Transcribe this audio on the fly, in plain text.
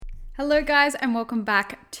Hello guys and welcome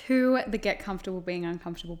back to the Get Comfortable Being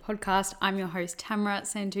Uncomfortable podcast. I'm your host Tamara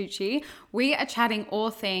Santucci. We are chatting all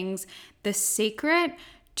things the secret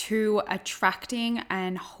to attracting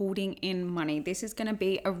and holding in money. This is going to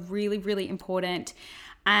be a really important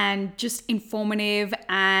and just informative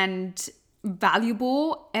and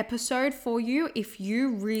valuable episode for you if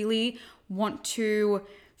you really want to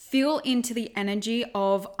feel into the energy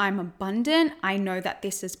of I'm abundant. I know that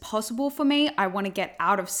this is possible for me. I want to get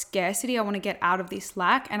out of scarcity. I want to get out of this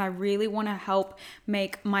lack, and I really want to help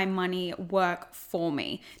make my money work for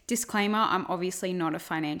me. Disclaimer, I'm obviously not a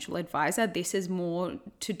financial advisor. This is more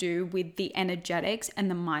to do with the energetics and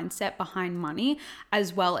the mindset behind money,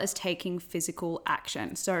 as well as taking physical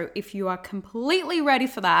action. So if you are completely ready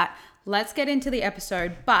for that, let's get into the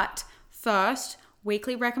episode. But first,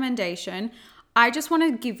 weekly recommendation. I just want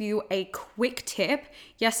to give you a quick tip.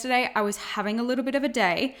 Yesterday, I was having a little bit of a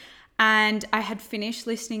day and I had finished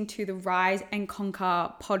listening to the Rise and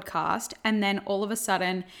Conquer podcast. And then all of a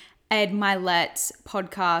sudden, Ed Mylett's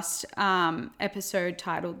podcast episode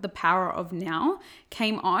titled The Power of Now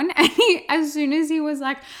came on. And as soon as he was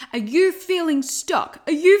like, are you feeling stuck?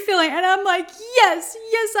 Are you feeling? And I'm like, yes,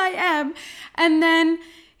 I am. And then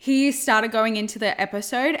he started going into the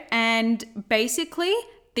episode, and basically,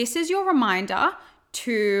 this is your reminder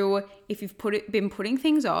to, if you've been putting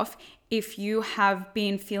things off, if you have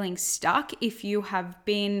been feeling stuck, if you have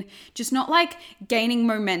been just not like gaining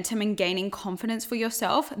momentum and gaining confidence for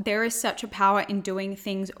yourself, there is such a power in doing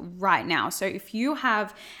things right now. So if you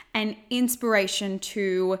have an inspiration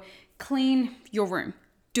to clean your room,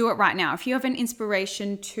 do it right now. If you have an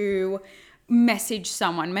inspiration to message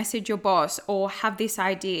someone, message your boss, or have this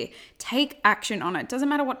idea, take action on it. Doesn't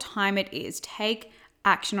matter what time it is, take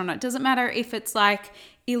action on it. Doesn't matter if it's like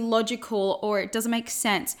illogical or it doesn't make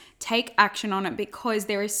sense. Take action on it, because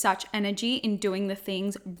there is such energy in doing the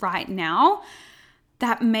things right now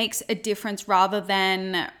that makes a difference, rather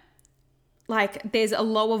than like there's a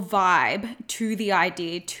lower vibe to the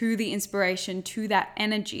idea, to the inspiration, to that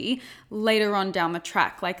energy later on down the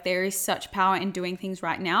track. Like there is such power in doing things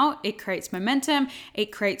right now. It creates momentum,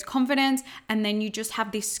 it creates confidence, and then you just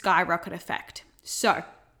have this skyrocket effect. So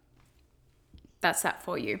that's that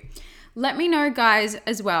for you. Let me know, guys,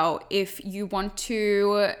 as well, if you want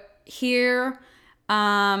to hear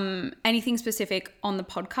anything specific on the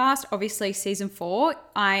podcast. Obviously, season 4,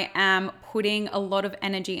 I am putting a lot of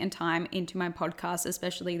energy and time into my podcast,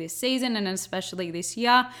 especially this season and especially this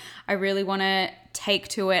year. I really want to take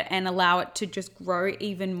to it and allow it to just grow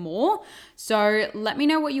even more. So let me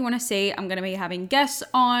know what you want to see. I'm going to be having guests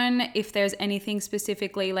on. If there's anything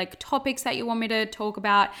specifically like topics that you want me to talk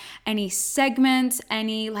about, any segments,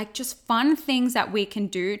 any like just fun things that we can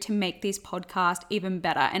do to make this podcast even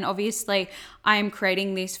better. And obviously I am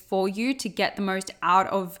creating this for you to get the most out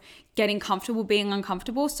of getting comfortable being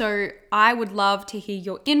uncomfortable. So I would love to hear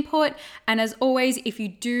your input. And as always, if you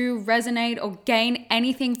do resonate or gain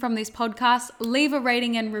anything from this podcast, leave a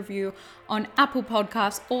rating and review on Apple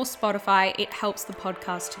Podcasts or Spotify. It helps the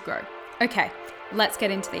podcast to grow. Okay, let's get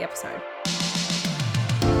into the episode.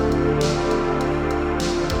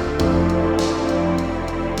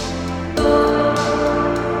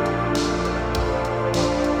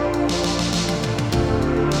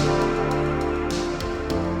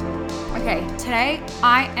 Today,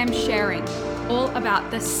 I am sharing all about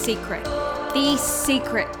the secret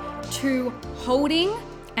to holding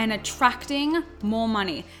and attracting more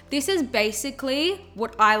money. This is basically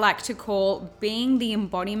what I like to call being the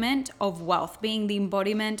embodiment of wealth, being the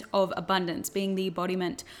embodiment of abundance, being the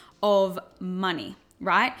embodiment of money,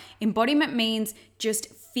 right? Embodiment means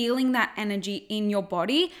just feeling that energy in your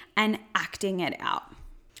body and acting it out.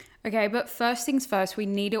 Okay, but first things first, we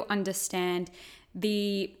need to understand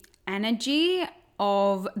the energy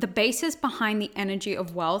of the basis behind the energy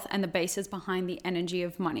of wealth and the basis behind the energy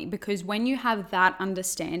of money. Because when you have that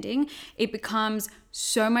understanding, it becomes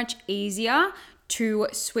so much easier to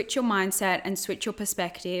switch your mindset and switch your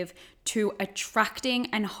perspective to attracting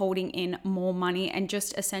and holding in more money and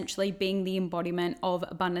just essentially being the embodiment of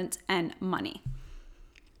abundance and money.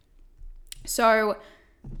 So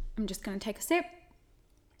I'm just going to take a sip.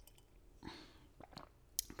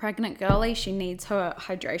 Pregnant girly, she needs her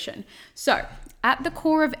hydration. So at the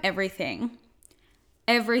core of everything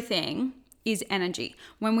is energy.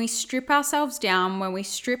 When we strip ourselves down, when we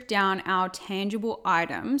strip down our tangible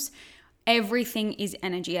items, everything is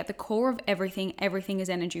energy. At the core of everything is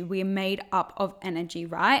energy. We are made up of energy,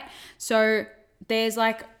 right? So there's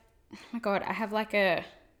like, oh my God, I have like a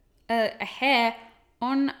hair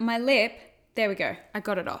on my lip. There we go. I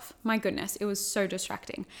got it off. My goodness, it was so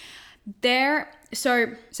distracting.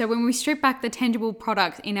 So when we strip back the tangible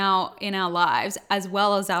products in our lives as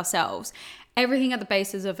well as ourselves, everything at the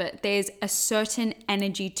basis of it, there's a certain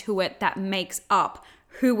energy to it that makes up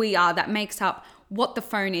who we are, that makes up what the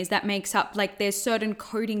phone is, that makes up, like, there's certain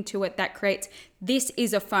coding to it that creates, this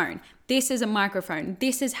is a phone, this is a microphone,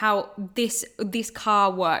 this is how this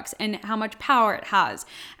car works, and how much power it has,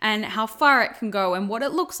 and how far it can go, and what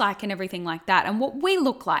it looks like, and everything like that, and what we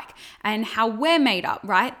look like, and how we're made up,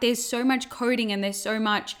 right? There's so much coding, and there's so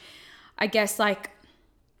much, I guess, like,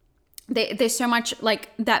 there's so much, like,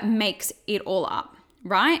 that makes it all up,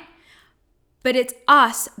 right? But it's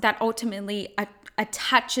us that ultimately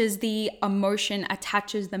attaches the emotion,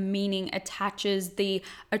 attaches the meaning, attaches the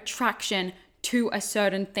attraction to a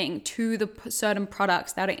certain thing, to the certain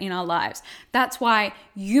products that are in our lives. That's why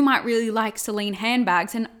you might really like Celine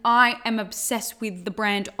handbags, and I am obsessed with the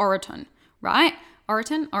brand Oroton, right?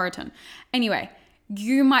 Oroton. Anyway,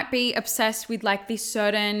 you might be obsessed with, like, this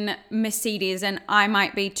certain Mercedes, and I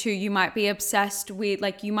might be too. You might be obsessed with,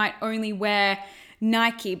 like, you might only wear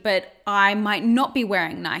Nike, but I might not be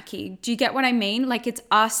wearing Nike. Do you get what I mean? Like, it's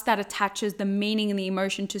us that attaches the meaning and the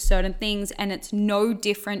emotion to certain things, and it's no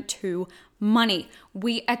different to money.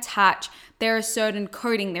 We attach, there are certain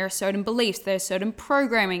coding, there are certain beliefs, there's certain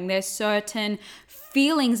programming, there's certain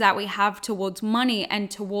feelings that we have towards money and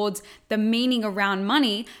towards the meaning around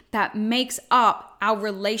money that makes up our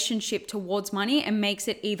relationship towards money, and makes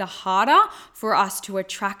it either harder for us to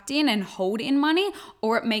attract in and hold in money,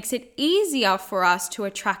 or it makes it easier for us to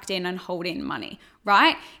attract in and hold in money,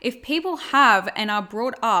 right? If people have and are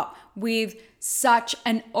brought up with such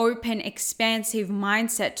an open, expansive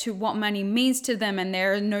mindset to what money means to them, and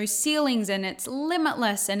there are no ceilings, and it's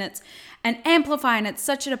limitless, and it's an amplifier, and it's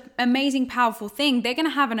such an amazing, powerful thing, they're going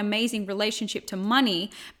to have an amazing relationship to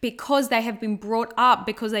money because they have been brought up,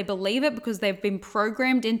 because they believe it, because they've been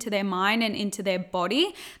programmed into their mind and into their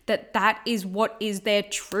body that is what is their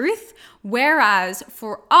truth. Whereas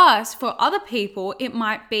for us, for other people, it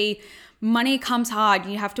might be, money comes hard.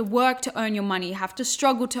 You have to work to earn your money. You have to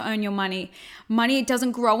struggle to earn your money. Money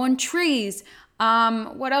doesn't grow on trees.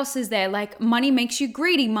 What else is there? Like, money makes you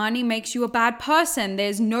greedy. Money makes you a bad person.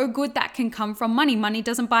 There's no good that can come from money. Money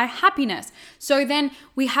doesn't buy happiness. So then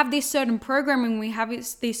we have this certain programming, we have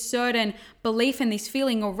this certain belief and this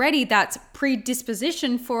feeling already that's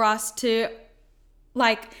predisposition for us to,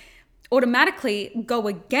 like, automatically go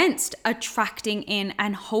against attracting in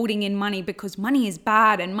and holding in money, because money is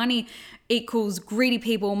bad and money equals greedy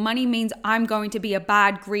people. Money means I'm going to be a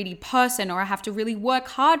bad, greedy person, or I have to really work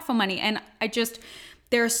hard for money. And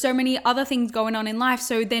there are so many other things going on in life.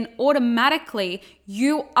 So then automatically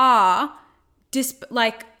you are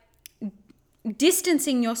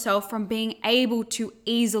distancing yourself from being able to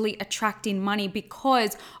easily attract in money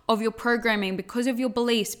because of your programming, because of your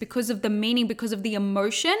beliefs, because of the meaning, because of the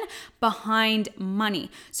emotion behind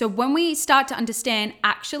money. So when we start to understand,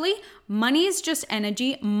 actually, money is just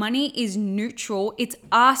energy, money is neutral, it's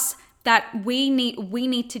us that we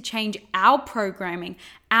need to change our programming,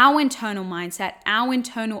 our internal mindset, our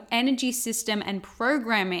internal energy system and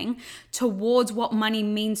programming towards what money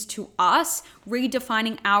means to us,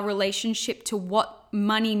 redefining our relationship to what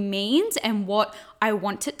money means and what I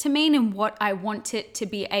want it to mean and what I want it to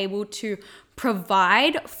be able to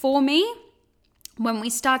provide for me. When we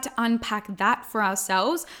start to unpack that for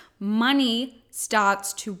ourselves, money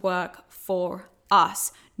starts to work for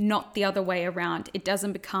us, not the other way around. It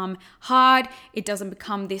doesn't become hard. It doesn't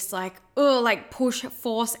become this like push,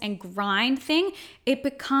 force, and grind thing. It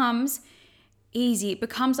becomes easy. It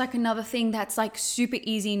becomes like another thing that's like super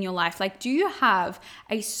easy in your life. Like, do you have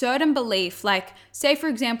a certain belief? Like, say for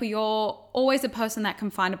example, you're always the person that can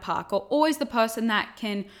find a park, or always the person that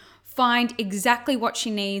can find exactly what she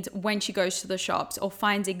needs when she goes to the shops, or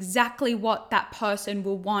finds exactly what that person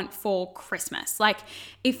will want for Christmas. Like,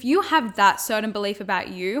 if you have that certain belief about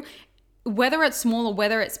you, whether it's small or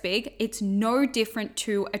whether it's big, it's no different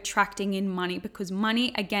to attracting in money, because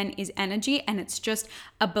money, again, is energy, and it's just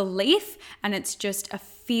a belief, and it's just a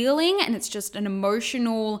feeling, and it's just an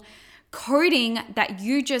emotional coding that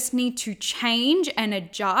you just need to change and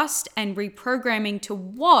adjust and reprogram to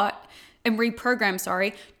what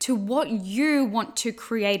you want to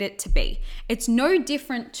create it to be. It's no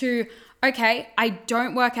different to, okay, I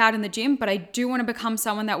don't work out in the gym, but I do want to become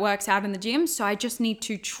someone that works out in the gym. So I just need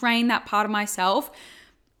to train that part of myself.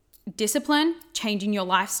 Discipline, changing your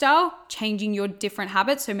lifestyle, changing your different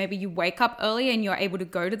habits. So maybe you wake up early and you're able to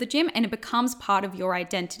go to the gym, and it becomes part of your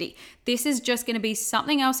identity. This is just going to be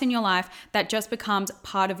something else in your life that just becomes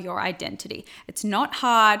part of your identity. It's not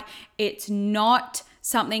hard. It's not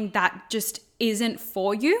something that just isn't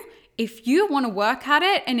for you. if you want to work at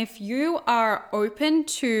it, and if you are open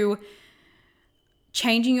to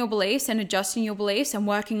changing your beliefs and adjusting your beliefs and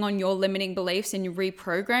working on your limiting beliefs and your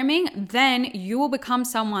reprogramming, then you will become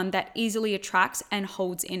someone that easily attracts and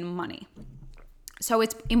holds in money. So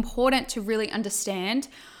it's important to really understand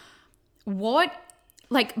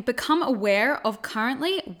become aware of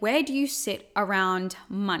currently, where do you sit around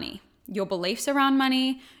money? Your beliefs around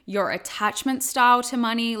money, your attachment style to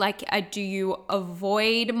money. Do you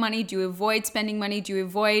avoid money? Do you avoid spending money? Do you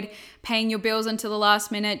avoid paying your bills until the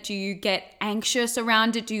last minute? Do you get anxious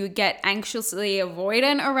around it? Do you get anxiously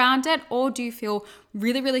avoidant around it? Or do you feel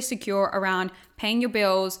really, really secure around paying your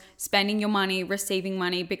bills, spending your money, receiving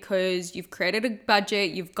money because you've created a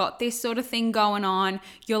budget, you've got this sort of thing going on,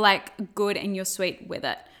 you're like good and you're sweet with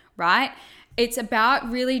it, right? It's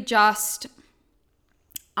about really just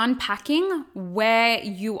unpacking where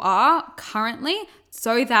you are currently,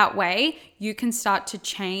 so that way you can start to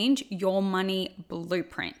change your money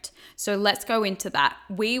blueprint. So let's go into that.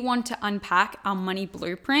 We want to unpack our money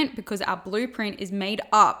blueprint because our blueprint is made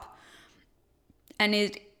up, and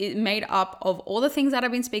it is made up of all the things that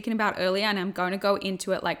I've been speaking about earlier, and I'm going to go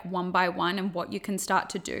into it like one by one and what you can start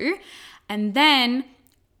to do. And then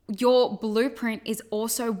your blueprint is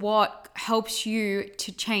also what helps you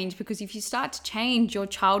to change, because if you start to change your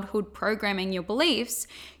childhood programming, your beliefs,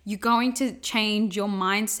 you're going to change your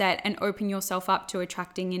mindset and open yourself up to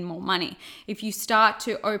attracting in more money. If you start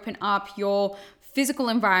to open up your physical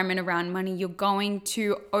environment around money, you're going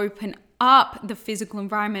to open up the physical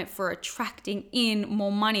environment for attracting in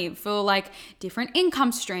more money, for like different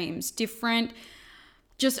income streams, different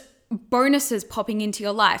just bonuses popping into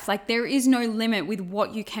your life. Like there is no limit with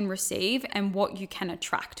what you can receive and what you can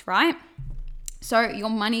attract, right? So your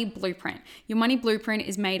money blueprint. Your money blueprint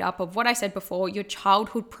is made up of what I said before, your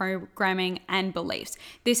childhood programming and beliefs.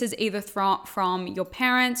 This is either from your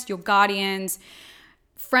parents, your guardians,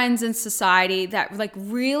 friends and society that like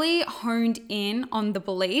really honed in on the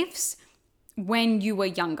beliefs when you were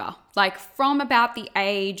younger. Like from about the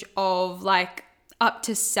age of like up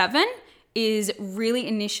to 7 is really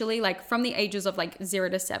initially like from the ages of like 0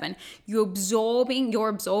 to 7, your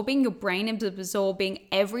brain is absorbing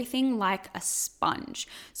everything like a sponge.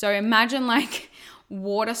 So imagine like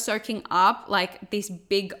water soaking up like this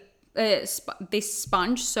big this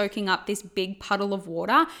sponge soaking up this big puddle of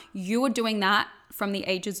water. You are doing that from the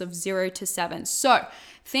ages of 0 to 7. So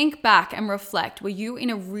think back and reflect. Were you in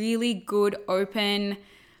a really good, open,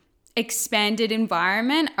 expanded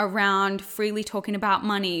environment around freely talking about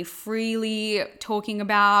money, freely talking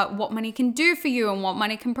about what money can do for you and what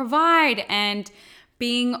money can provide, and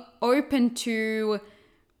being open to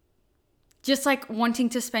just like wanting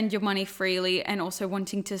to spend your money freely and also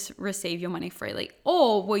wanting to receive your money freely?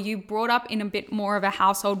 Or were you brought up in a bit more of a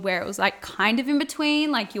household where it was like kind of in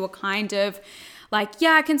between, like you were kind of like,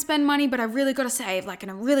 yeah, I can spend money, but I really got to save, like,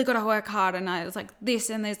 and I really got to work hard. And I was like this,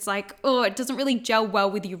 and it's like, oh, it doesn't really gel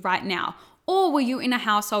well with you right now. Or were you in a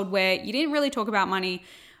household where you didn't really talk about money?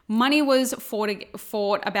 Money was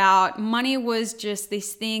fought about. Money was just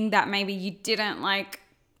this thing that maybe you didn't like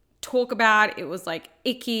talk about. It was like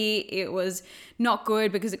icky. It was not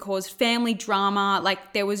good because it caused family drama.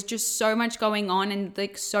 Like there was just so much going on and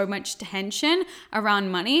like so much tension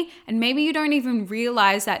around money. And maybe you don't even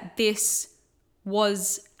realize that this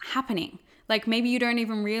was happening. Like maybe you don't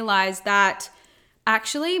even realize that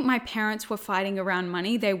actually my parents were fighting around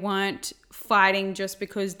money. They weren't fighting just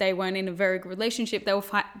because they weren't in a very good relationship. They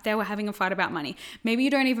were having a fight about money. Maybe you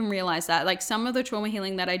don't even realize that. Like some of the trauma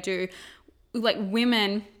healing that I do, like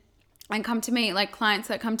women and come to me, like clients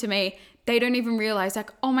that come to me, they don't even realize like,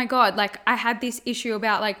 oh my God, like I had this issue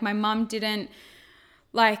about like my mum didn't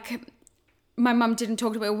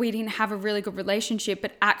talk to her, we didn't have a really good relationship,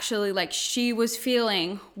 but actually like she was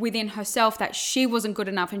feeling within herself that she wasn't good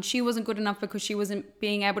enough, and she wasn't good enough because she wasn't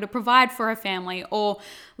being able to provide for her family or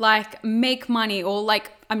like make money, or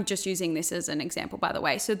like, I'm just using this as an example, by the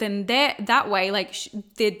way. So then that way, like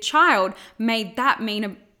the child made that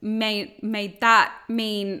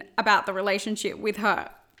mean about the relationship with her.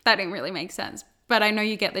 That didn't really make sense. But I know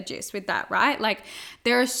you get the gist with that, right? Like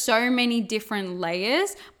there are so many different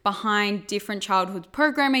layers behind different childhood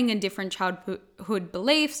programming and different childhood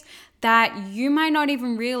beliefs that you might not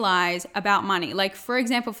even realize about money. Like for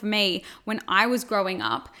example, for me, when I was growing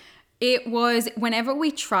up, it was whenever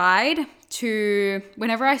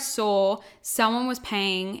I saw someone was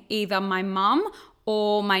paying either my mum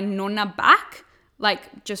or my nonna back,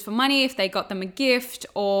 like just for money, if they got them a gift,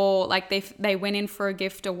 or like they went in for a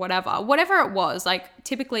gift or whatever it was. Like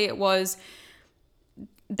typically it was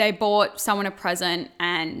they bought someone a present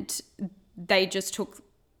and they just took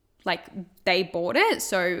like they bought it.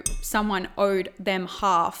 So someone owed them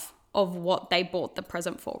half of what they bought the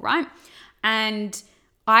present for, right? And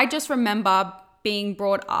I just remember being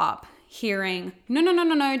brought up hearing, no,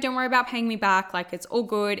 don't worry about paying me back. Like, it's all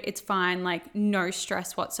good. It's fine. Like, no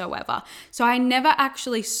stress whatsoever. So I never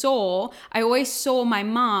actually I always saw my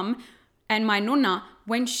mum and my nonna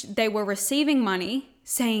when they were receiving money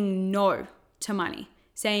saying no to money,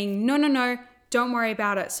 saying, no, don't worry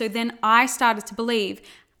about it. So then I started to believe,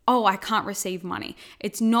 oh, I can't receive money.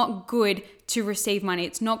 It's not good to receive money.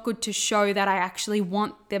 It's not good to show that I actually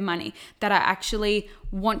want the money, that I actually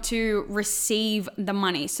want to receive the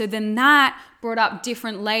money. So then that brought up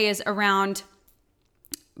different layers around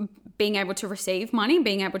being able to receive money,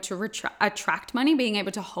 being able to attract money, being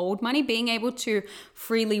able to hold money, being able to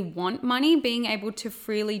freely want money, being able to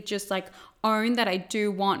freely just like own that I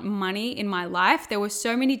do want money in my life. There were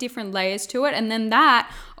so many different layers to it. And then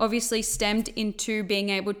that obviously stemmed into being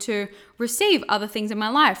able to receive other things in my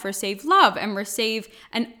life, receive love and receive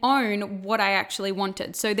and own what I actually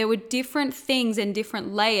wanted. So there were different things and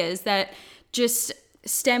different layers that just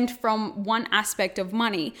stemmed from one aspect of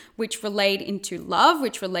money, which relayed into love,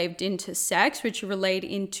 which relayed into sex, which relayed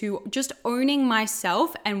into just owning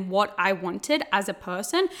myself and what I wanted as a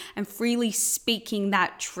person and freely speaking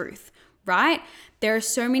that truth, right? There are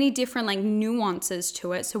so many different like nuances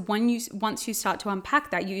to it. So once you start to unpack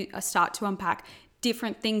that, you start to unpack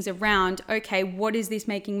different things around, okay, what is this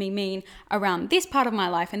making me mean around this part of my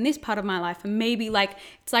life and this part of my life? And maybe like,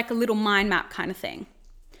 it's like a little mind map kind of thing.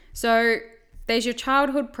 So there's your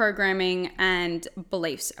childhood programming and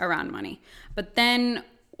beliefs around money. But then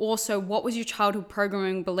also, what was your childhood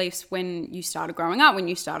programming beliefs when you started growing up, when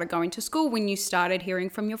you started going to school, when you started hearing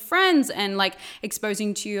from your friends and like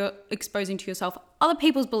exposing to yourself other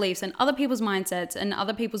people's beliefs and other people's mindsets and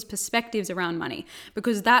other people's perspectives around money?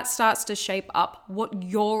 Because that starts to shape up what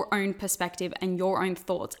your own perspective and your own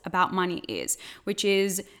thoughts about money is, which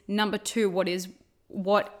is number 2,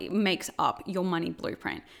 what makes up your money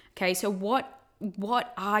blueprint. Okay, so what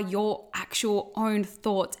are your actual own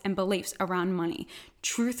thoughts and beliefs around money?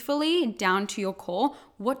 Truthfully, down to your core,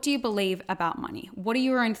 what do you believe about money? What are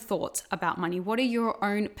your own thoughts about money? What are your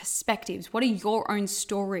own perspectives? What are your own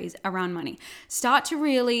stories around money? Start to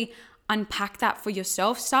really unpack that for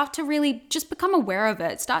yourself. Start to really just become aware of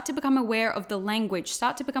it. Start to become aware of the language.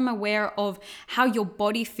 Start to become aware of how your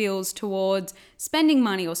body feels towards spending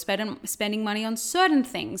money or spending money on certain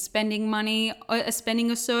things, spending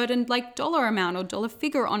a certain like dollar amount or dollar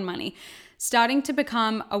figure on money. Starting to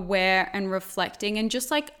become aware and reflecting and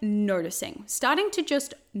just like noticing. Starting to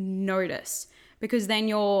just notice, because then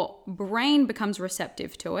your brain becomes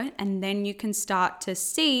receptive to it, and then you can start to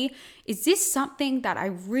see, is this something that I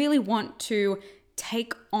really want to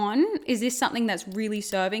take on? Is this something that's really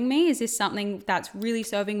serving me? Is this something that's really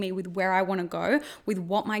serving me with where I want to go, with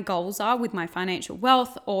what my goals are, with my financial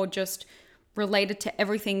wealth, or just related to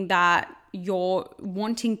everything that you're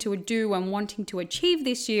wanting to do and wanting to achieve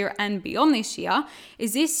this year and beyond this year?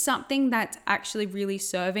 Is this something that's actually really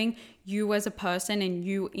serving you as a person and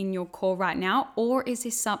you in your core right now? Or is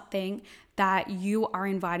this something that you are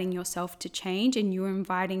inviting yourself to change and you're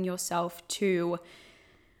inviting yourself to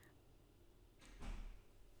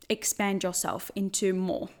expand yourself into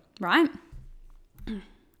more, right?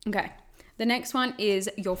 Okay. The next one is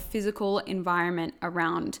your physical environment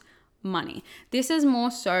around money. This is more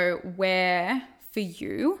so where for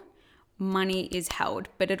you money is held,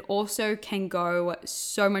 but it also can go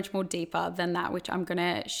so much more deeper than that, which I'm going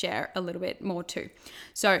to share a little bit more too.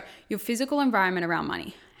 So your physical environment around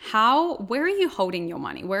money. Where are you holding your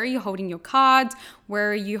money? Where are you holding your cards? Where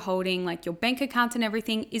are you holding like your bank accounts and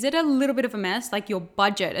everything? Is it a little bit of a mess? Like your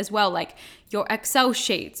budget as well, like your Excel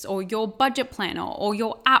sheets or your budget planner or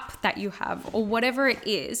your app that you have or whatever it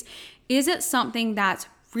is it something that's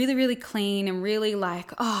really, really clean and really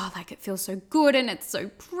like, oh, like it feels so good and it's so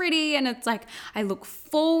pretty and it's like I look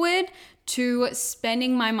forward to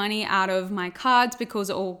spending my money out of my cards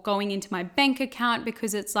or going into my bank account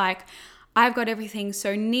because it's like I've got everything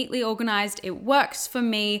so neatly organized. It works for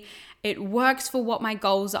me. It works for what my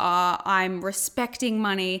goals are. I'm respecting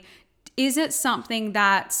money. Is it something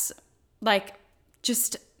that's like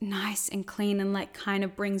just nice and clean and like kind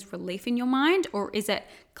of brings relief in your mind? Or is it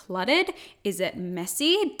cluttered? Is it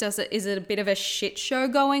messy? Is it a bit of a shit show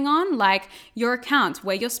going on? Like your accounts,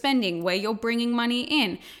 where you're spending, where you're bringing money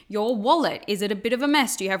in, your wallet, is it a bit of a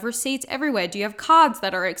mess? Do you have receipts everywhere? Do you have cards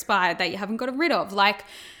that are expired that you haven't got rid of? Like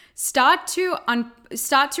start to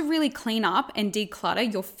really clean up and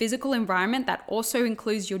declutter your physical environment. That also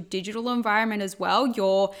includes your digital environment as well,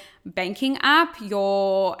 your banking app,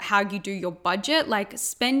 how you do your budget, like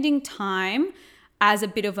spending time as a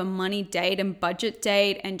bit of a money date and budget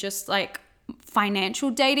date and just like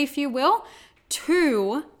financial date, if you will,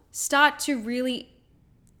 to start to really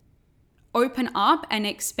open up and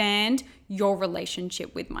expand your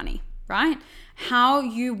relationship with money, right? How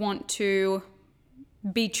you want to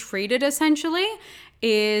be treated essentially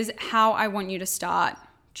is how I want you to start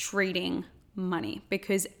treating money,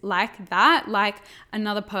 because like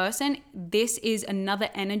another person, this is another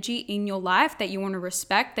energy in your life that you want to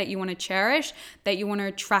respect, that you want to cherish, that you want to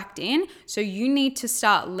attract in. So you need to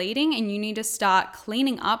start leading and you need to start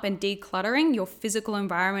cleaning up and decluttering your physical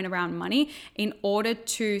environment around money in order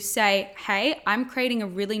to say, hey, I'm creating a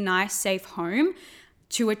really nice, safe home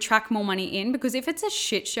to attract more money in. Because if it's a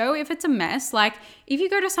shit show, if it's a mess, like if you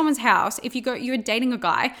go to someone's house, you're dating a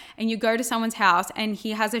guy and you go to someone's house and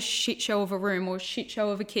he has a shit show of a room or a shit show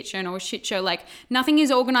of a kitchen or a shit show, like nothing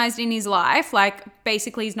is organized in his life, like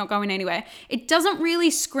basically he's not going anywhere. It doesn't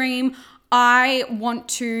really scream, I want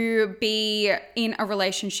to be in a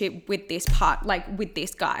relationship with this with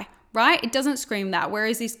this guy, right? It doesn't scream that.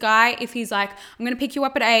 Whereas this guy, if he's like, I'm going to pick you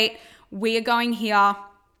up at 8, we are going here,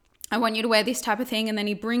 I want you to wear this type of thing, and then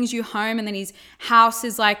he brings you home, and then his house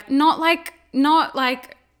is like not like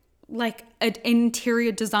an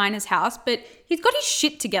interior designer's house, but he's got his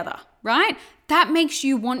shit together, right? That makes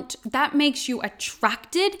you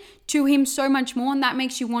attracted to him so much more, and that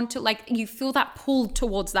makes you want to, like, you feel that pull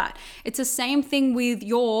towards that. It's the same thing with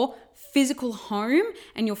your physical home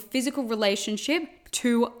and your physical relationship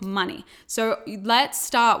to money. So let's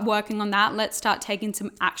start working on that. Let's start taking some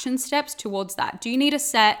action steps towards that. Do you need to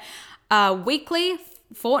set a weekly,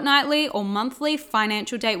 fortnightly, or monthly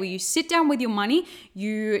financial date where you sit down with your money,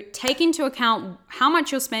 you take into account how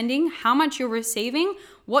much you're spending, how much you're receiving,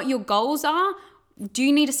 what your goals are? Do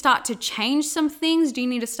you need to start to change some things? Do you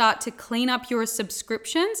need to start to clean up your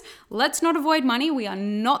subscriptions? Let's not avoid money. We are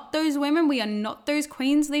not those women. We are not those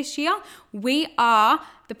queens this year. We are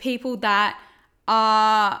the people that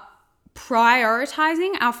are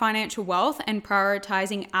prioritizing our financial wealth and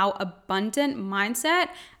prioritizing our abundant mindset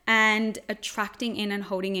and attracting in and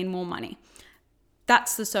holding in more money.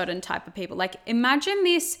 That's the certain type of people. Like, imagine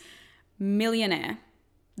this millionaire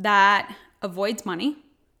that avoids money,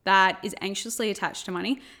 that is anxiously attached to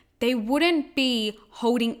money. They wouldn't be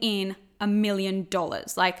holding in $1 million.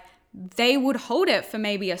 Like, they would hold it for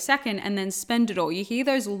maybe a second and then spend it all. You hear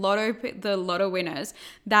those lotto winners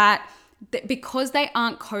that because they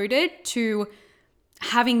aren't coded to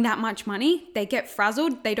having that much money, they get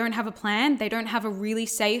frazzled. They don't have a plan. They don't have a really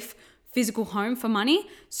safe physical home for money.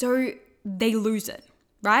 So they lose it,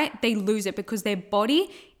 right? They lose it because their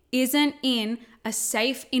body isn't in a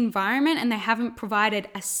safe environment and they haven't provided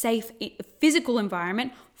a safe physical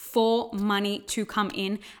environment for money to come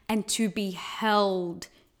in and to be held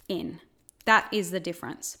in. That is the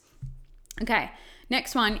difference. Okay,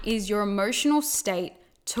 next one is your emotional state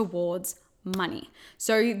towards money.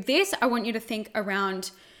 So this, I want you to think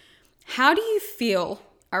around, how do you feel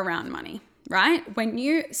around money, right? When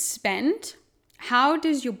you spend, how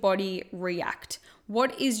does your body react?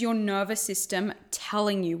 What is your nervous system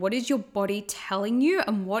telling you? What is your body telling you?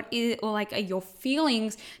 And what is, or like, are your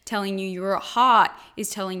feelings telling you, your heart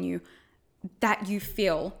is telling you that you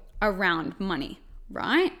feel around money,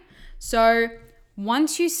 right? So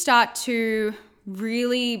once you start to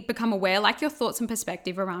really become aware, like your thoughts and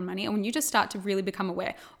perspective around money, and when you just start to really become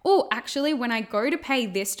aware, oh, actually, when I go to pay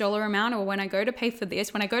this dollar amount, or when I go to pay for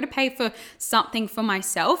this, when I go to pay for something for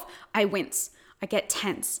myself, I wince, I get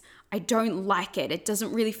tense, I don't like it, it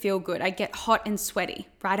doesn't really feel good, I get hot and sweaty,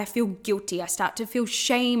 right? I feel guilty, I start to feel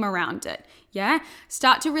shame around it, yeah?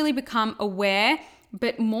 Start to really become aware,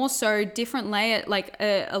 but more so different layer, like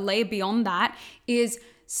a layer beyond that is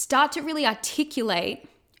start to really articulate,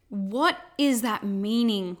 what is that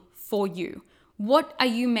meaning for you? What are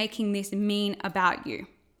you making this mean about you,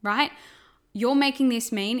 right? You're making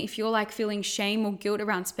this mean, if you're like feeling shame or guilt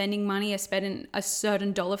around spending money or spending a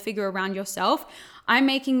certain dollar figure around yourself, I'm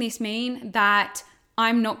making this mean that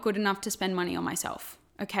I'm not good enough to spend money on myself.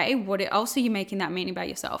 Okay, what else are you making that mean about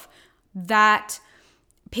yourself? That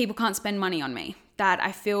people can't spend money on me, that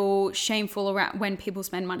I feel shameful around when people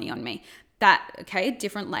spend money on me. That, okay,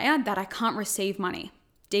 different layer, that I can't receive money.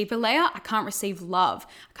 Deeper layer, I can't receive love.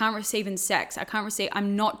 I can't receive in sex.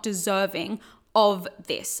 I'm not deserving of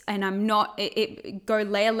this. And I'm not, go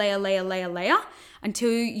layer until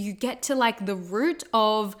you get to like the root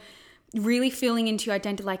of really feeling into your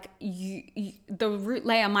identity. Like the root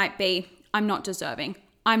layer might be, I'm not deserving.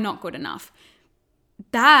 I'm not good enough.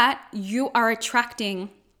 That you are attracting,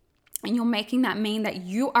 and you're making that mean that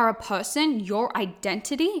you are a person, your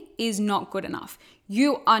identity is not good enough.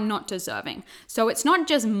 You are not deserving. So it's not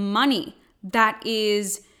just money that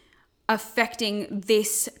is affecting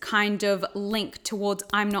this kind of link towards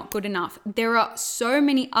I'm not good enough. There are so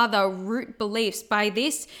many other root beliefs by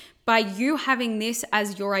you having this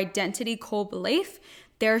as your identity core belief.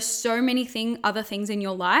 There are so many other things in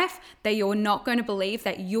your life that you're not going to believe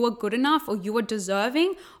that you are good enough, or you are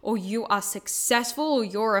deserving, or you are successful, or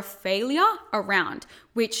you're a failure around,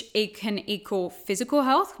 which it can equal physical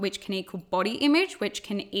health, which can equal body image, which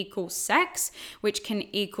can equal sex, which can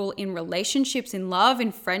equal in relationships, in love,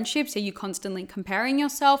 in friendships. Are you constantly comparing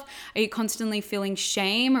yourself? Are you constantly feeling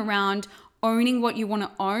shame around owning what you want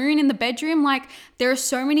to own in the bedroom? Like, there are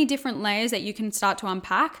so many different layers that you can start to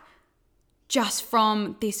unpack just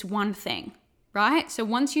from this one thing, right? So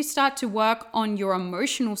once you start to work on your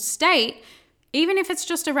emotional state, even if it's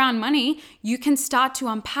just around money, you can start to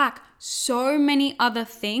unpack so many other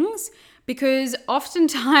things, because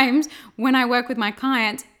oftentimes when I work with my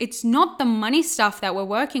clients, it's not the money stuff that we're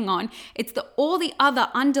working on, it's all the other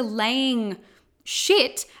underlying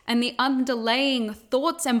shit and the underlying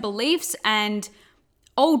thoughts and beliefs and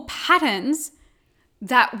old patterns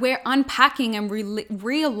that we're unpacking and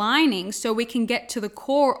realigning, so we can get to the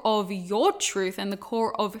core of your truth and the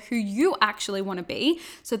core of who you actually want to be,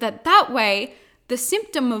 so that way the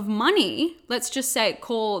symptom of money, let's just say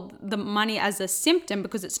call the money as a symptom,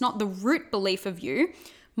 because it's not the root belief of you,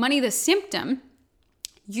 money the symptom,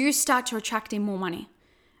 you start to attract in more money.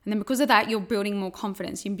 And then because of that, you're building more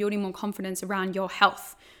confidence. You're building more confidence around your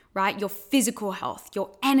health, right? Your physical health,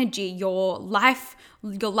 your energy, your life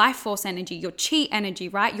force energy, your chi energy,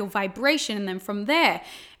 right? Your vibration. And then from there,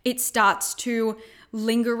 it starts to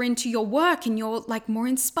linger into your work, and you're like more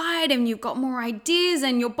inspired, and you've got more ideas,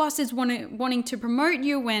 and your boss is wanting to promote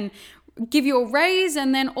you and give you a raise.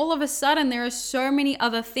 And then all of a sudden there are so many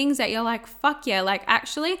other things that you're like, fuck yeah, like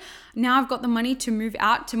actually now I've got the money to move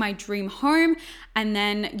out to my dream home. And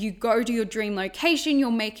then you go to your dream location,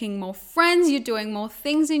 you're making more friends, you're doing more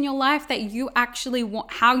things in your life that you actually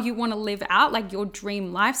want, how you want to live out, like your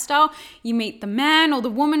dream lifestyle. You meet the man or the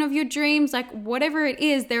woman of your dreams, like whatever it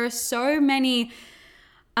is. There are so many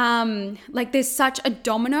like there's such a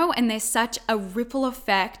domino and there's such a ripple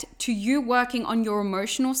effect to you working on your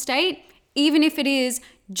emotional state, even if it is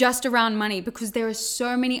just around money, because there are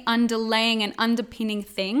so many underlying and underpinning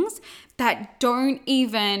things that don't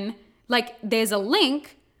even, like, there's a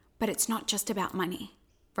link, but it's not just about money,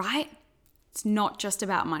 right? It's not just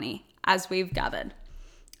about money, as we've gathered.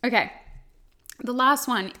 Okay, the last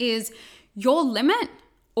one is your limit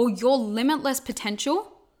or your limitless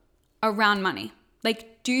potential around money.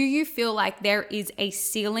 Like, do you feel like there is a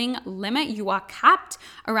ceiling limit? You are capped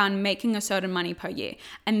around making a certain money per year.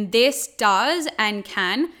 And this does and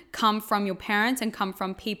can come from your parents and come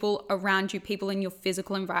from people around you, people in your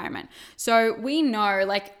physical environment. So we know,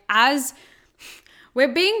 like, as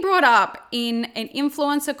we're being brought up in an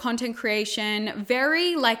influencer content creation,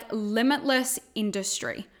 very like limitless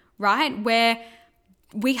industry, right? Where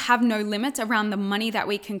we have no limits around the money that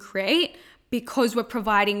we can create, because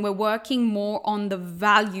we're working more on the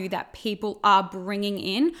value that people are bringing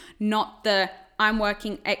in, not the I'm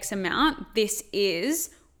working X amount, this is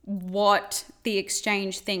what the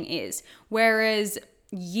exchange thing is. Whereas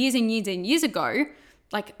years and years and years ago,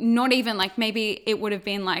 like not even like maybe it would have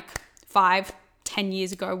been like 5-10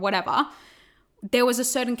 years ago, whatever, there was a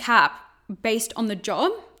certain cap based on the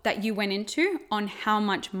job that you went into on how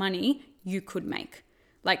much money you could make.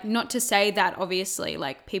 Like, not to say that obviously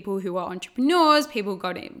like people who are entrepreneurs, people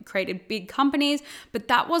who created big companies, but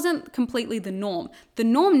that wasn't completely the norm. The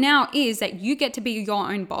norm now is that you get to be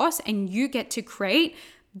your own boss and you get to create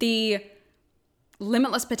the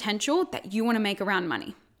limitless potential that you want to make around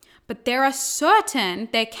money. But there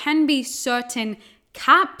can be certain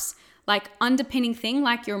caps, like underpinning thing,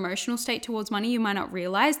 like your emotional state towards money. You might not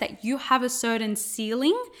realize that you have a certain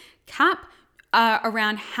ceiling cap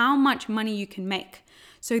around how much money you can make.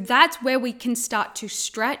 So that's where we can start to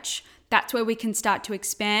stretch. That's where we can start to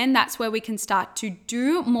expand. That's where we can start to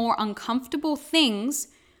do more uncomfortable things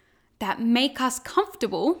that make us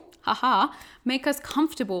comfortable, make us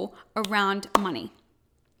comfortable around money.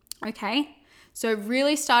 Okay? So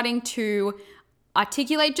really starting to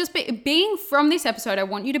articulate, just being from this episode, I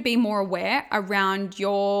want you to be more aware around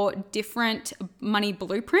your different money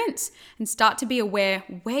blueprints and start to be aware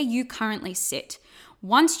where you currently sit.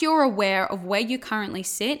 Once you're aware of where you currently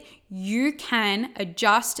sit, you can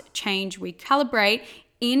adjust, change, recalibrate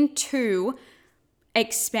into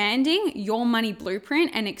expanding your money blueprint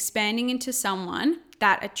and expanding into someone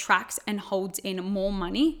that attracts and holds in more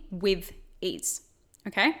money with ease.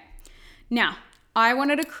 Okay? Now, I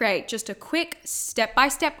wanted to create just a quick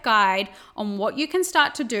step-by-step guide on what you can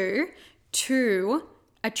start to do to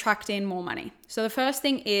attract in more money. So the first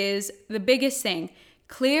thing is the biggest thing,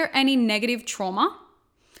 clear any negative trauma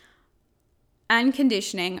and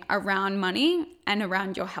conditioning around money and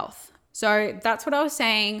around your health. So that's what I was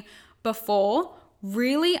saying before,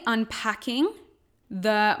 really unpacking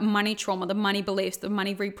the money trauma, the money beliefs, the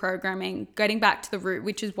money reprogramming, getting back to the root,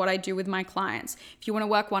 which is what I do with my clients. If you want to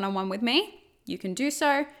work one-on-one with me, you can do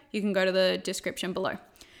so. You can go to the description below.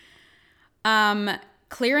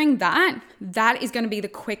 Clearing that is going to be the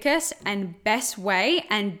quickest and best way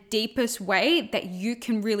and deepest way that you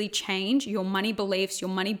can really change your money beliefs, your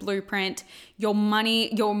money blueprint, your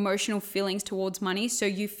emotional feelings towards money. So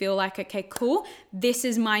you feel like, okay, cool. This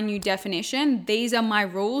is my new definition. These are my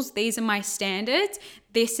rules. These are my standards.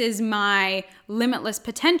 This is my limitless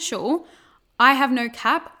potential. I have no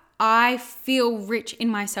cap. I feel rich in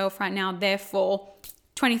myself right now. Therefore,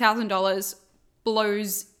 $20,000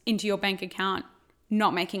 blows into your bank account.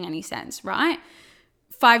 Not making any sense, right?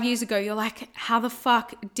 5 years ago, you're like, how the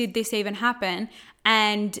fuck did this even happen?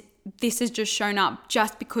 And this has just shown up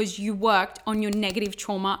just because you worked on your negative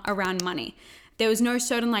trauma around money. There was no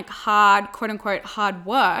certain hard, quote unquote, hard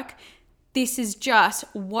work. This is just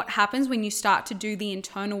what happens when you start to do the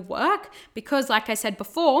internal work. Because like I said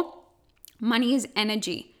before, money is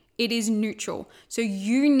energy. It is neutral. So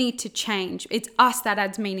you need to change. It's us that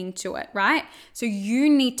adds meaning to it, right? So you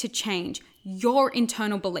need to change your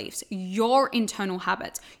internal beliefs, your internal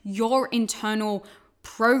habits, your internal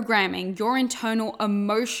programming, your internal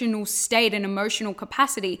emotional state and emotional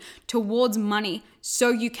capacity towards money so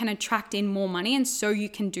you can attract in more money and so you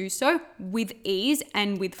can do so with ease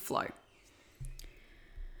and with flow.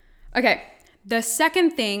 Okay, the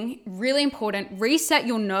second thing, really important, reset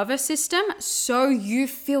your nervous system so you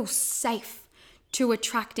feel safe to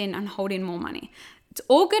attract in and hold in more money. It's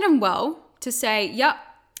all good and well to say, yep,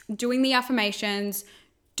 doing the affirmations,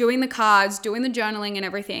 doing the cards, doing the journaling and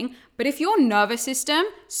everything. But if your nervous system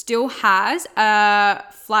still has a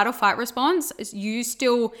flight or fight response, you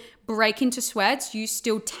still break into sweats, you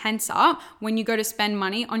still tense up when you go to spend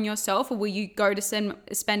money on yourself, or when you go to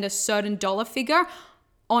spend a certain dollar figure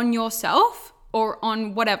on yourself or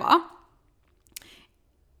on whatever,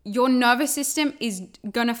 your nervous system is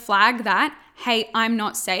going to flag that, hey, I'm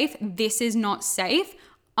not safe. This is not safe.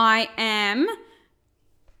 I am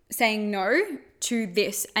saying no to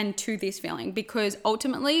this and to this feeling, because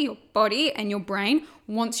ultimately your body and your brain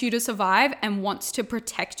wants you to survive and wants to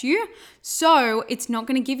protect you. So it's not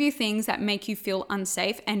going to give you things that make you feel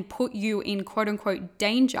unsafe and put you in quote unquote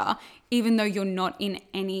danger, even though you're not in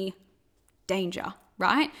any danger,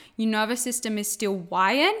 right? Your nervous system is still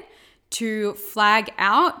wired to flag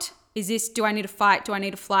out, do I need to fight? Do I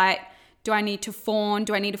need to flight? Do I need to fawn?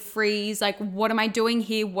 Do I need to freeze? What am I doing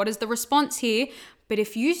here? What is the response here? But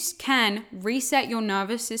if you can reset your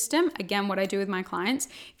nervous system, again, what I do with my clients,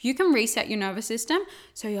 if you can reset your nervous system,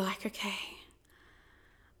 so you're like, okay,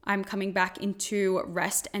 I'm coming back into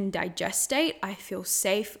rest and digest state. I feel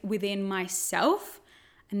safe within myself.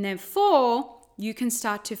 And then 4, you can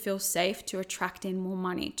start to feel safe to attract in more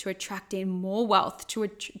money, to attract in more wealth,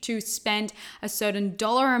 to spend a certain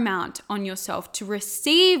dollar amount on yourself, to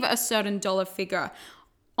receive a certain dollar figure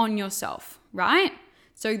on yourself, right?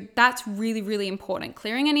 So that's really, really important.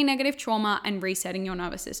 Clearing any negative trauma and resetting your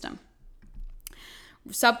nervous system.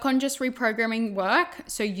 Subconscious reprogramming work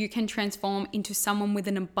so you can transform into someone with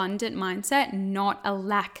an abundant mindset, not a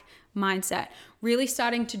lack mindset. Really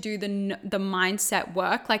starting to do the mindset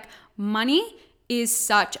work. Money is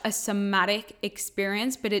such a somatic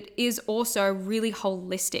experience, but it is also a really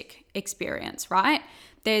holistic experience, right?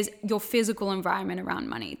 There's your physical environment around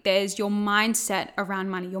money. There's your mindset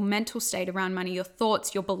around money, your mental state around money, your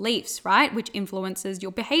thoughts, your beliefs, right? Which influences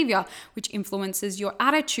your behavior, which influences your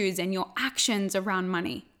attitudes and your actions around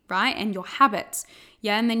money, right? And your habits.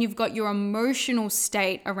 Yeah. And then you've got your emotional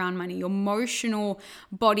state around money, your emotional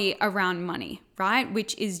body around money, right?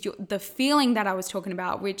 Which is the feeling that I was talking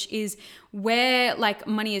about, which is where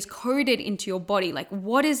money is coded into your body.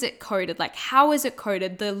 What is it coded? How is it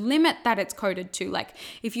coded? The limit that it's coded to.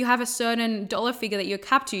 If you have a certain dollar figure that you're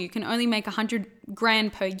capped to, you can only make 100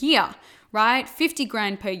 grand per year, right? 50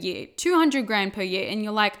 grand per year, 200 grand per year. And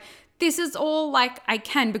you're like, this is all I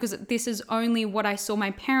can, because this is only what I saw my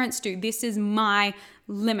parents do. This is my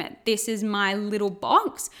limit. This is my little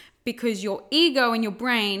box, because your ego and your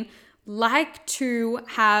brain like to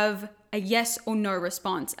have a yes or no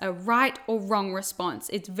response, a right or wrong response.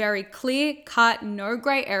 It's very clear cut, no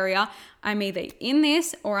gray area. I'm either in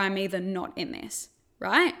this or I'm either not in this,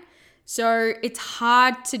 right? So it's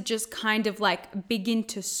hard to just kind of begin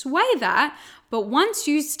to sway that. But once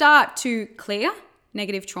you start to clear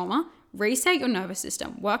negative trauma, reset your nervous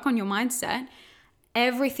system, work on your mindset,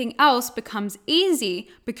 everything else becomes easy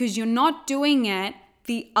because you're not doing it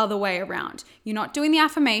the other way around. You're not doing the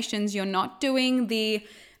affirmations. You're not doing the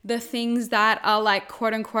things that are like,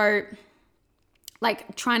 quote unquote,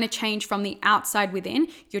 like trying to change from the outside within.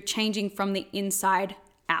 You're changing from the inside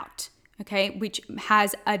out, okay? Which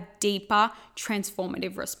has a deeper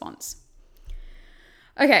transformative response.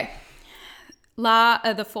 Okay.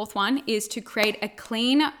 The fourth one is to create a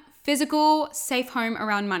clean, physical, safe home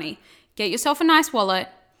around money. Get yourself a nice wallet,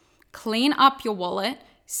 clean up your wallet,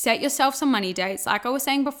 set yourself some money dates. Like I was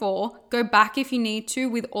saying before, go back if you need to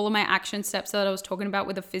with all of my action steps that I was talking about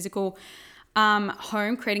with a physical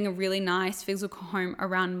home, creating a really nice physical home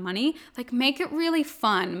around money. Like make it really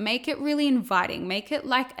fun, make it really inviting, make it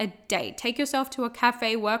like a date. Take yourself to a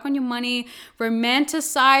cafe, work on your money,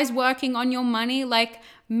 romanticize working on your money, like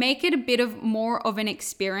make it a bit of more of an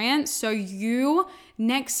experience. So you,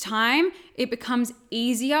 next time, it becomes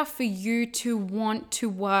easier for you to want to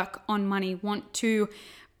work on money, want to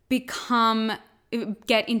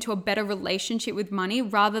get into a better relationship with money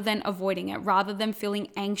rather than avoiding it, rather than feeling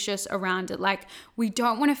anxious around it. Like we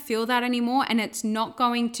don't want to feel that anymore, and it's not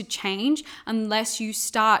going to change unless you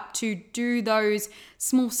start to do those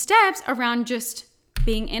small steps around just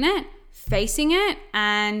being in it, facing it,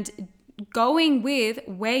 and going with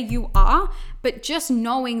where you are, but just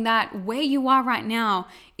knowing that where you are right now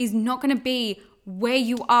is not going to be where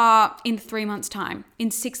you are in 3 months' time,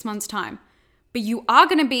 in 6 months' time. But you are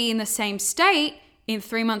going to be in the same state in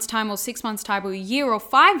 3 months' time or 6 months' time or a year or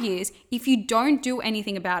 5 years if you don't do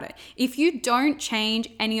anything about it. If you don't change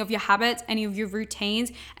any of your habits, any of your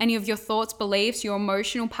routines, any of your thoughts, beliefs, your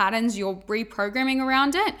emotional patterns, your reprogramming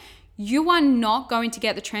around it, you are not going to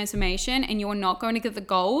get the transformation and you are not going to get the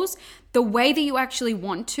goals the way that you actually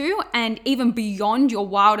want to, and even beyond your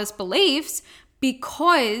wildest beliefs,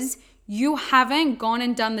 because you haven't gone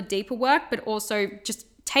and done the deeper work, but also just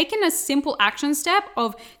taken a simple action step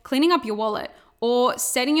of cleaning up your wallet or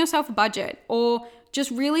setting yourself a budget or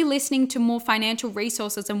just really listening to more financial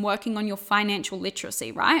resources and working on your financial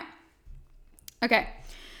literacy, right? Okay,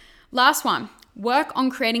 last one, work on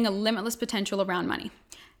creating a limitless potential around money.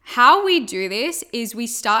 How we do this is we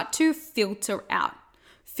start to filter out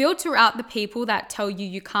the people that tell you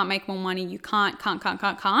you can't make more money, you can't,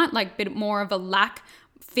 like a bit more of a lack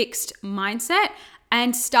fixed mindset,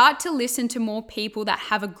 and start to listen to more people that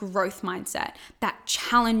have a growth mindset, that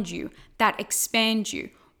challenge you, that expand you.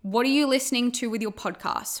 What are you listening to with your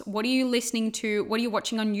podcasts? What are you listening to? What are you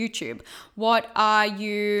watching on YouTube? What are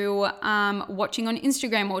you watching on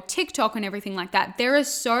Instagram or TikTok and everything like that? There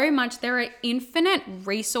are infinite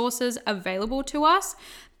resources available to us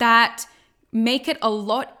that make it a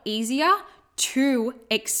lot easier to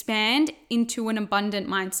expand into an abundant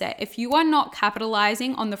mindset. If you are not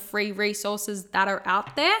capitalizing on the free resources that are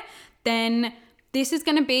out there, then it's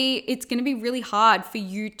going to be really hard for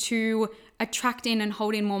you to attract in and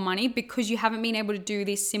hold in more money because you haven't been able to do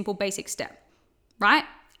this simple basic step, right?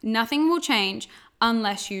 Nothing will change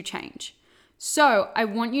unless you change. So I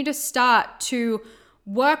want you to start to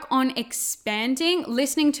work on expanding,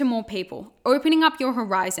 listening to more people, opening up your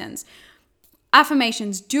horizons.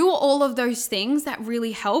 Affirmations, do all of those things that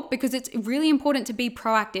really help, because it's really important to be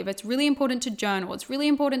proactive. It's really important to journal. It's really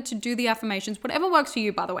important to do the affirmations, whatever works for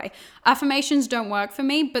you, by the way. Affirmations don't work for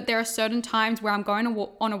me, but there are certain times where I'm going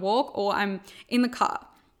on a walk or I'm in the car.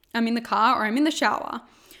 or I'm in the shower,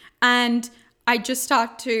 and I just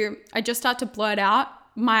start to blurt out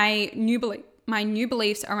my new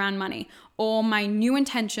beliefs around money or my new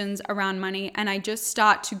intentions around money, and I just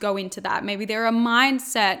start to go into that. Maybe there are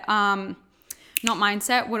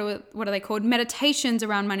what are they called? Meditations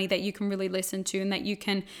around money that you can really listen to and that you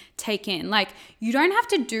can take in. Like, you don't have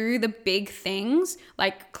to do the big things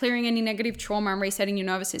like clearing any negative trauma and resetting your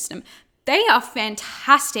nervous system. They are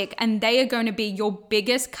fantastic and they are going to be your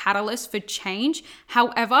biggest catalyst for change.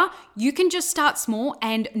 However, you can just start small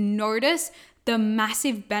and notice the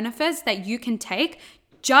massive benefits that you can take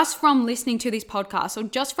just from listening to this podcast, or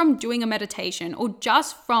just from doing a meditation, or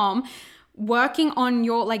just from working on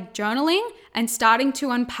your journaling and starting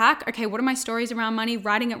to unpack, okay, what are my stories around money,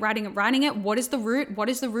 writing it. What is the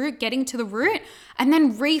root, getting to the root, and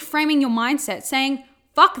then reframing your mindset, saying,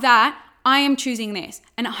 fuck that, I am choosing this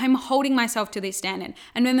and I'm holding myself to this standard.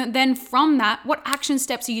 And then from that, what action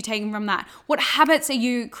steps are you taking from that? What habits are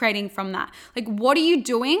you creating from that? Like, what are you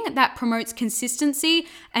doing that promotes consistency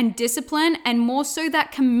and discipline, and more so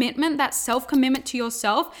that commitment, that self-commitment to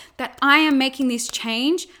yourself, that I am making this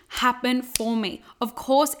change happen for me. Of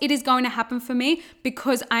course, it is going to happen for me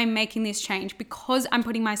because I'm making this change, because I'm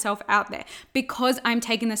putting myself out there, because I'm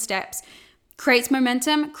taking the steps. creates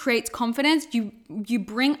momentum, creates confidence. You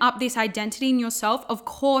bring up this identity in yourself. Of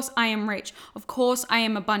course I am rich. Of course I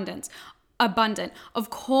am abundant. Of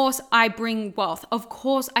course I bring wealth. Of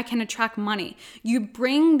course I can attract money. You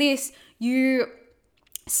bring this, you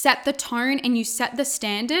set the tone and you set the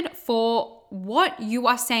standard for what you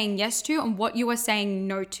are saying yes to and what you are saying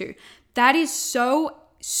no to. That is so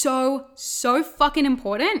fucking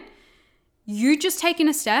important. You just taking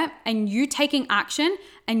a step and you taking action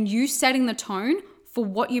and you setting the tone for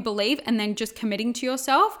what you believe and then just committing to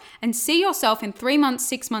yourself, and see yourself in 3 months,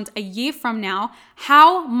 6 months, a year from now,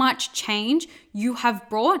 how much change you have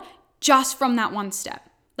brought just from that one step.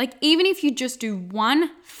 Like, even if you just do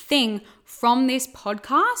one thing from this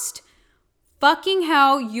podcast, fucking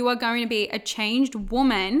hell, you are going to be a changed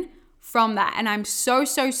woman from that. And I'm so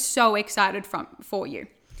excited for you.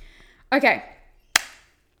 Okay.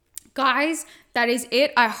 Guys, that is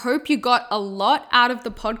it. I hope you got a lot out of the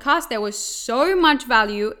podcast. There was so much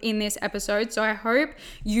value in this episode. So I hope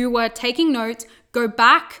you were taking notes. Go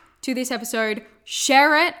back to this episode,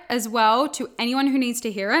 share it as well to anyone who needs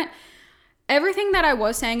to hear it. Everything that I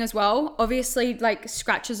was saying as well, obviously like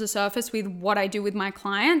scratches the surface with what I do with my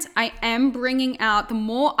clients. I am bringing out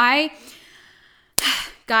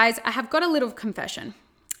guys, I have got a little confession.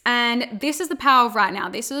 And this is the power of right now.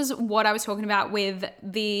 This is what I was talking about with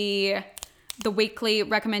the weekly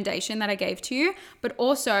recommendation that I gave to you. But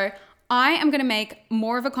also, I am going to make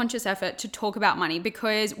more of a conscious effort to talk about money,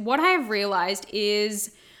 because what I have realized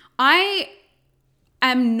is I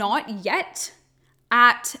am not yet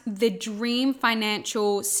at the dream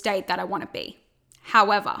financial state that I want to be.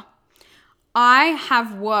 However, I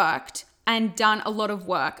have worked and done a lot of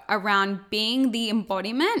work around being the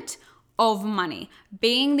embodiment of money,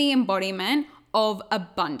 being the embodiment of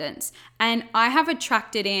abundance. And I have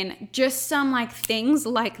attracted in just some like things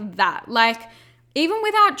like that. Like, even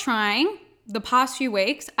without trying, the past few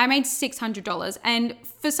weeks, I made $600. And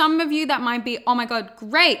for some of you that might be, oh my God,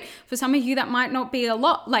 great. For some of you that might not be a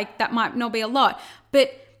lot,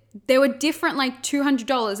 but there were different like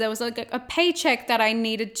 $200. There was like a paycheck that I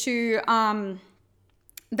needed to,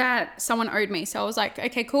 that someone owed me. So I was like,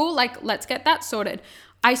 okay, cool. Like, let's get that sorted.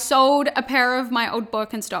 I sold a pair of my old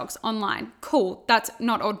Birkenstocks online. Cool. That's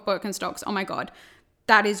not old Birkenstocks. Oh my God.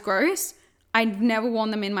 That is gross. I've never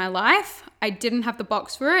worn them in my life. I didn't have the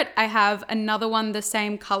box for it. I have another one the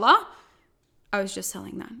same color. I was just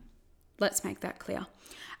selling that. Let's make that clear.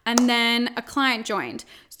 And then a client joined.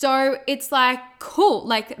 So it's like, cool.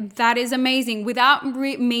 Like, that is amazing. Without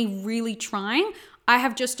me really trying, I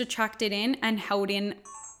have just attracted in and held in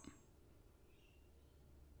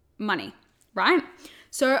money, right?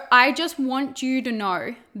 So I just want you to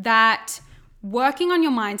know that working on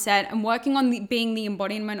your mindset and working on being the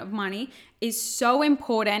embodiment of money is so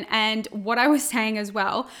important. And what I was saying as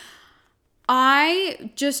well,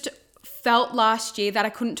 I just felt last year that I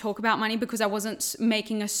couldn't talk about money because I wasn't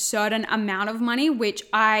making a certain amount of money, which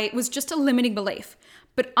was just a limiting belief.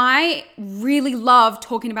 But I really love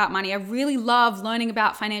talking about money. I really love learning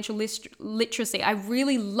about financial literacy. I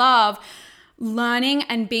really love learning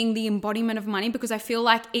and being the embodiment of money, because I feel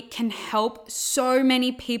like it can help so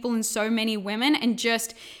many people and so many women and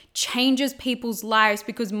just changes people's lives,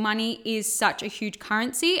 because money is such a huge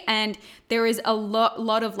currency and there is a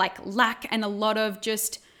lot of like lack and a lot of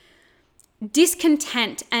just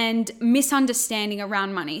discontent and misunderstanding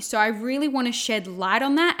around money. So I really want to shed light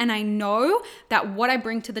on that. And I know that what I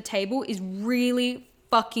bring to the table is really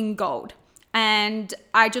fucking gold. And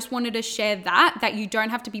I just wanted to share that you don't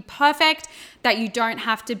have to be perfect, that you don't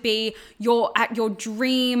have to be at your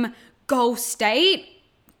dream goal state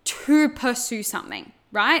to pursue something,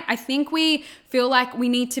 right? I think we feel like we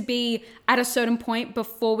need to be at a certain point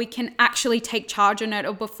before we can actually take charge on it,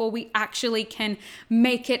 or before we actually can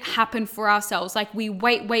make it happen for ourselves. Like, we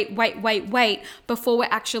wait before we're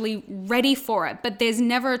actually ready for it. But there's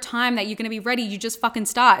never a time that you're going to be ready. You just fucking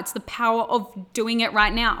start. It's the power of doing it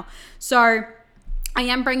right now. So I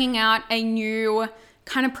am bringing out a new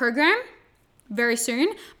kind of program very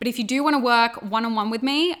soon. But if you do want to work one-on-one with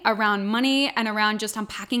me around money and around just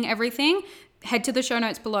unpacking everything, head to the show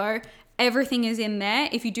notes below. Everything is in there.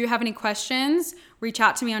 If you do have any questions, reach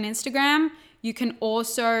out to me on Instagram. You can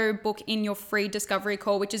also book in your free discovery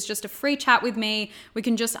call, which is just a free chat with me. We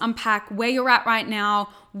can just unpack where you're at right now,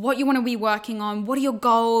 what you want to be working on, what are your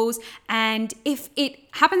goals, and if it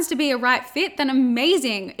happens to be a right fit, then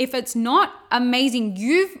amazing. If it's not, amazing.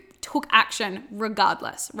 You've took action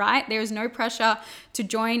regardless, right? There is no pressure to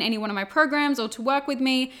join any one of my programs or to work with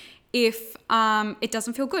me if it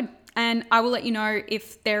doesn't feel good. And I will let you know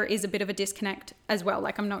if there is a bit of a disconnect as well.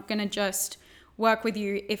 Like, I'm not going to just work with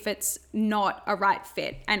you if it's not a right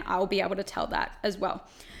fit, and I'll be able to tell that as well.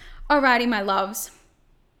 Alrighty, my loves.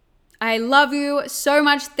 I love you so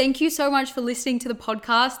much. Thank you so much for listening to the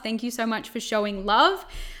podcast. Thank you so much for showing love.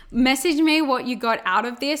 Message me what you got out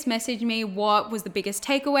of this. Message me what was the biggest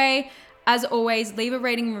takeaway. As always, leave a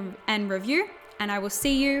rating and review, and I will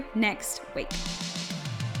see you next week.